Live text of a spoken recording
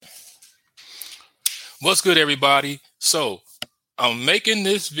What's good, everybody? So, I'm making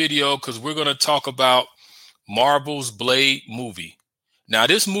this video because we're going to talk about Marvel's Blade movie. Now,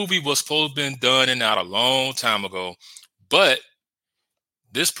 this movie was supposed to have been done and out a long time ago, but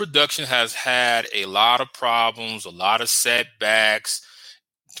this production has had a lot of problems, a lot of setbacks,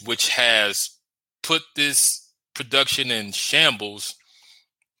 which has put this production in shambles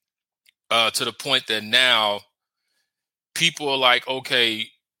to the point that now people are like, okay,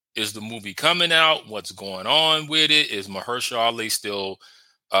 is the movie coming out? What's going on with it? Is Mahershala Ali still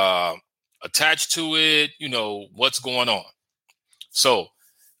uh, attached to it? What's going on? So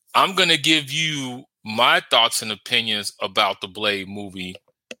I'm going to give you my thoughts and opinions about the Blade movie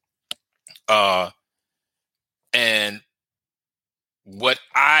uh, and what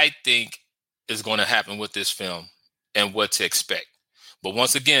I think is going to happen with this film and what to expect. But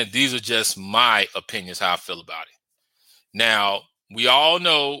once again, these are just my opinions, how I feel about it. Now, we all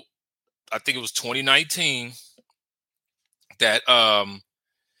know, I think it was 2019 that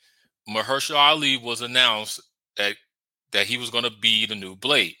Mahershala Ali was announced that he was going to be the new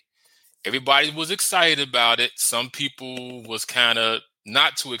Blade. Everybody was excited about it. Some people was kind of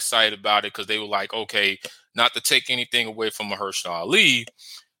not too excited about it because they were like, okay, not to take anything away from Mahershala Ali,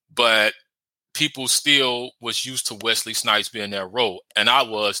 but people still was used to Wesley Snipes being that role, and I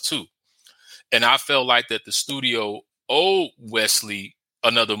was too. And I felt like that the studio owed Wesley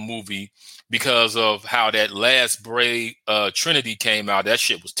another movie because of how that last Blade Trinity came out. That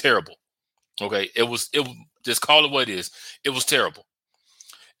shit was terrible. Okay, it was just call it what it is. It was terrible,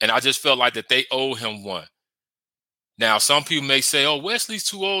 and I just felt like that they owe him one. Now, some people may say, "Oh, Wesley's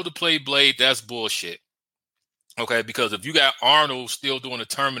too old to play Blade." That's bullshit. Okay, because if you got Arnold still doing the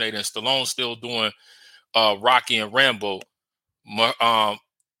Terminator and Stallone still doing Rocky and Rambo,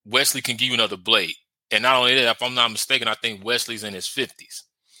 Wesley can give you another Blade. And not only that, if I'm not mistaken, I think Wesley's in his 50s.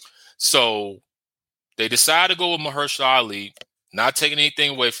 So they decided to go with Mahershala Ali, not taking anything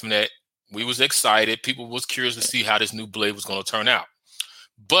away from that. We was excited. People was curious to see how this new Blade was going to turn out.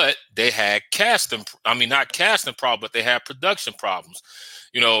 But they had not casting problems, but they had production problems.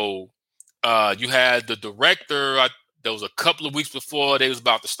 You had the director. There was a couple of weeks before they was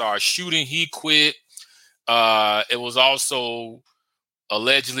about to start shooting. He quit. It was also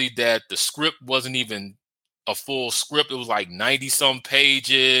allegedly that the script wasn't even a full script. It was like 90 some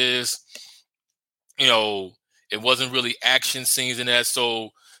pages. It wasn't really action scenes in that.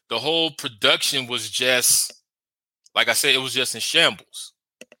 So the whole production was just, like I said, it was just in shambles.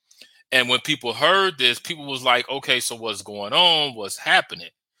 And when people heard this, people was like, okay, so what's going on? What's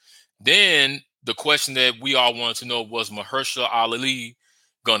happening? Then the question that we all wanted to know was Mahershala Ali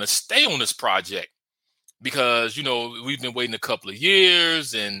going to stay on this project? Because, we've been waiting a couple of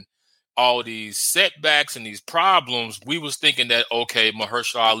years and all these setbacks and these problems. We was thinking that, okay,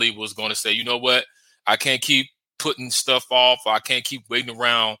 Mahershala Ali was going to say, you know what? I can't keep putting stuff off. I can't keep waiting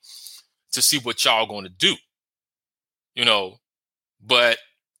around to see what y'all going to do. But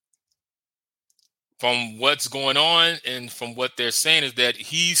from what's going on and from what they're saying is that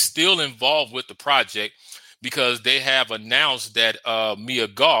he's still involved with the project because they have announced that Mia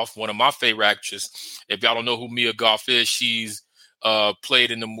Goth, one of my favorite actresses, if y'all don't know who Mia Goth is, she's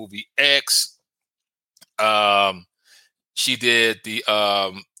played in the movie X. She did the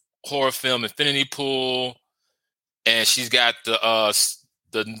horror film Infinity Pool, and she's got the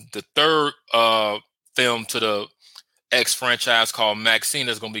third film to the X franchise called Maxine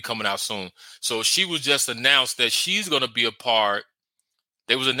that's going to be coming out soon. So she was just announced that she's going to be a part.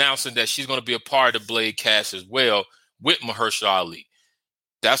 They was announcing that she's going to be a part of the Blade cast as well with Mahershala Ali.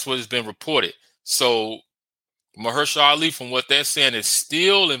 That's what has been reported. So Mahershala Ali, from what they're saying, is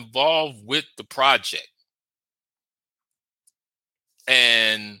still involved with the project.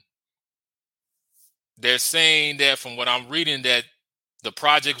 And they're saying that from what I'm reading that the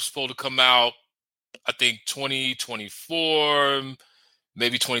project was supposed to come out, I think 2024,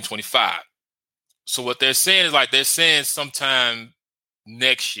 maybe 2025. So what they're saying is they're saying sometime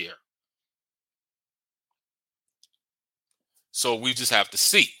next year. So we just have to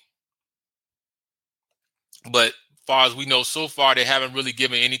see. But as far as we know so far, they haven't really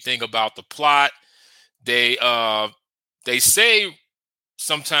given anything about the plot. They say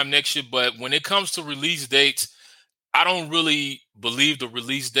sometime next year, but when it comes to release dates, I don't really believe the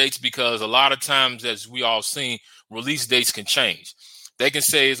release dates because a lot of times, as we all seen, release dates can change. They can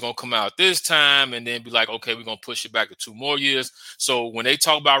say it's going to come out this time and then be like, okay, we're going to push it back to 2 more years. So when they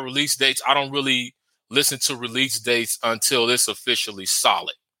talk about release dates, I don't really listen to release dates until it's officially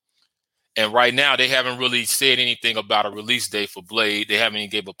solid. And right now, they haven't really said anything about a release date for Blade. They haven't even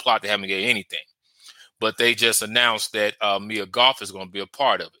gave a plot. They haven't gave anything. But they just announced that Mia Goth is going to be a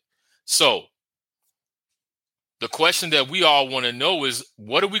part of it. So the question that we all want to know is,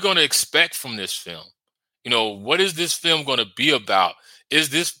 what are we going to expect from this film? What is this film going to be about? Is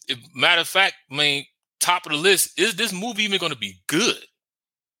this, matter of fact, top of the list, is this movie even going to be good?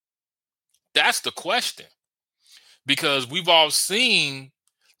 That's the question. Because we've all seen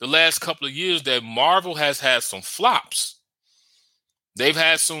the last couple of years that Marvel has had some flops. They've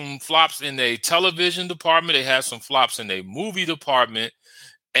had some flops in their television department. They had some flops in their movie department.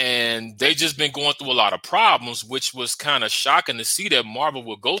 And they just been going through a lot of problems, which was kind of shocking to see that Marvel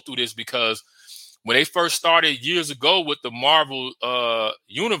would go through this, because when they first started years ago with the Marvel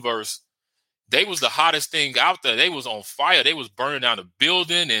universe, they was the hottest thing out there. They was on fire. They was burning down the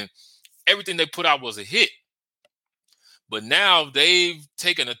building, and everything they put out was a hit. But now they've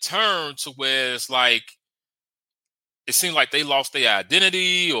taken a turn to where it's like, it seems like they lost their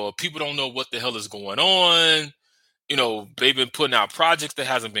identity, or people don't know what the hell is going on. They've been putting out projects that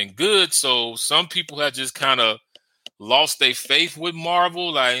hasn't been good. So some people have just kind of lost their faith with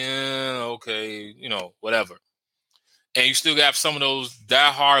Marvel. Like, okay, whatever. And you still got some of those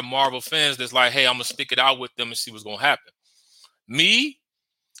diehard Marvel fans that's like, hey, I'm going to stick it out with them and see what's going to happen. Me,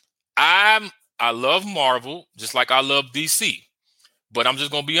 I love Marvel just like I love DC. But I'm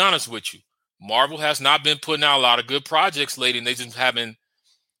just going to be honest with you. Marvel has not been putting out a lot of good projects lately, and they just having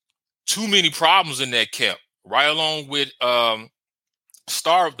too many problems in that camp. Right along with the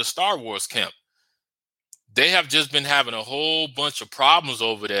Star Wars camp. They have just been having a whole bunch of problems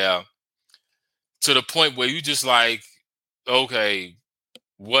over there, to the point where you just like, okay,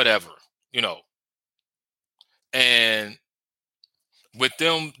 whatever, And with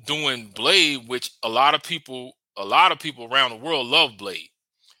them doing Blade, which a lot of people around the world love Blade,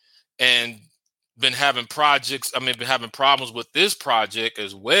 and been having problems with this project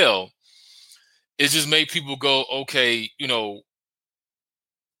as well. It just made people go, okay,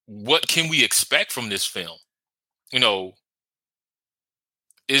 what can we expect from this film?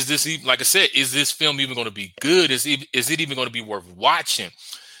 Is this even, like I said, is this film even going to be good? Is it even going to be worth watching?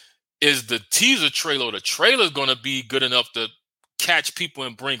 Is the teaser trailer or the trailer going to be good enough to catch people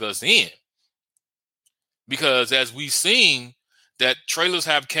and bring us in? Because as we've seen, that trailers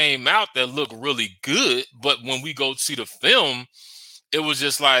have came out that look really good, but when we go see the film, it was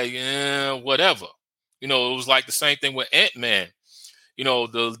just like, whatever. It was like the same thing with Ant-Man.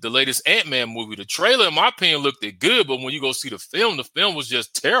 The latest Ant-Man movie, the trailer, in my opinion, looked good, but when you go see the film was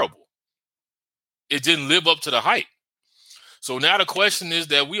just terrible. It didn't live up to the hype. So now the question is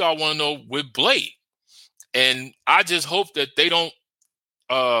that we all want to know with Blade. And I just hope that they don't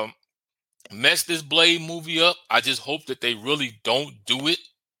mess this Blade movie up. I just hope that they really don't do it.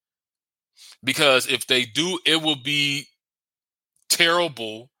 Because if they do, it will be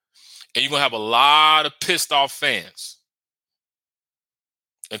terrible. And you're going to have a lot of pissed off fans,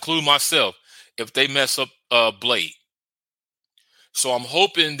 including myself, if they mess up Blade. So I'm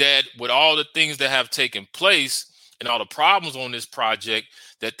hoping that with all the things that have taken place and all the problems on this project,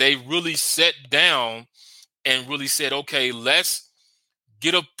 that they really sat down and really said, okay, let's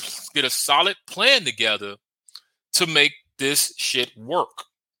get a solid plan together to make this shit work.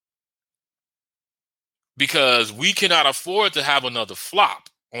 Because we cannot afford to have another flop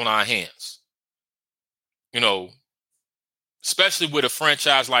on our hands. Especially with a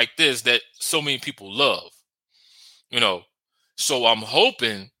franchise like this that so many people love. So I'm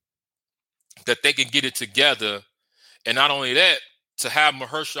hoping that they can get it together. And not only that, to have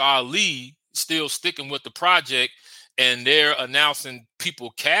Mahershala Ali still sticking with the project, and they're announcing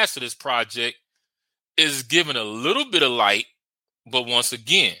people cast to this project, is giving a little bit of light. But once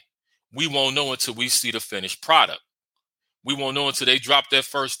again, we won't know until we see the finished product. We won't know until they drop their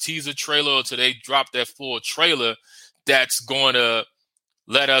first teaser trailer, or until they drop their full trailer that's going to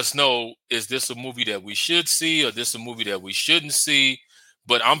let us know, is this a movie that we should see, or this a movie that we shouldn't see?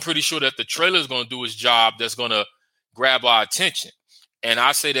 But I'm pretty sure that the trailer is going to do its job. That's going to grab our attention. And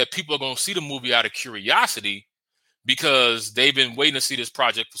I say that people are going to see the movie out of curiosity, because they've been waiting to see this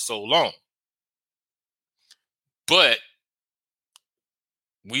project for so long. But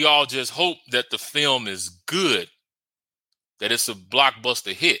we all just hope that the film is good, that it's a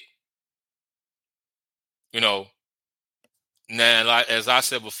blockbuster hit. Now, like, as I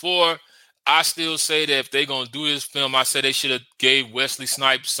said before, I still say that if they're going to do this film, I said they should have gave Wesley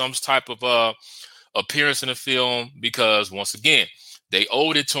Snipes some type of appearance in the film, because once again, they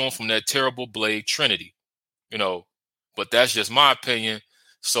owed it to him from that terrible Blade Trinity, but that's just my opinion.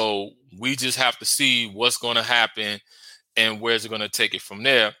 So we just have to see what's going to happen and where's it going to take it from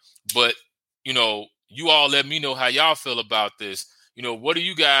there. But, you all let me know how y'all feel about this. What do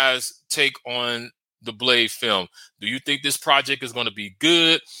you guys take on the Blade film? Do you think this project is going to be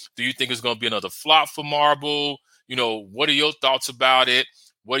good? Do you think it's going to be another flop for Marvel? what are your thoughts about it?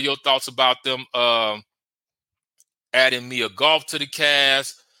 What are your thoughts about them adding Mia Goth to the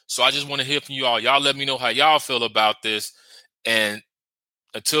cast? So I just want to hear from you all. Y'all let me know how y'all feel about this. And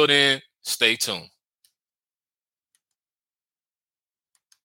until then, stay tuned.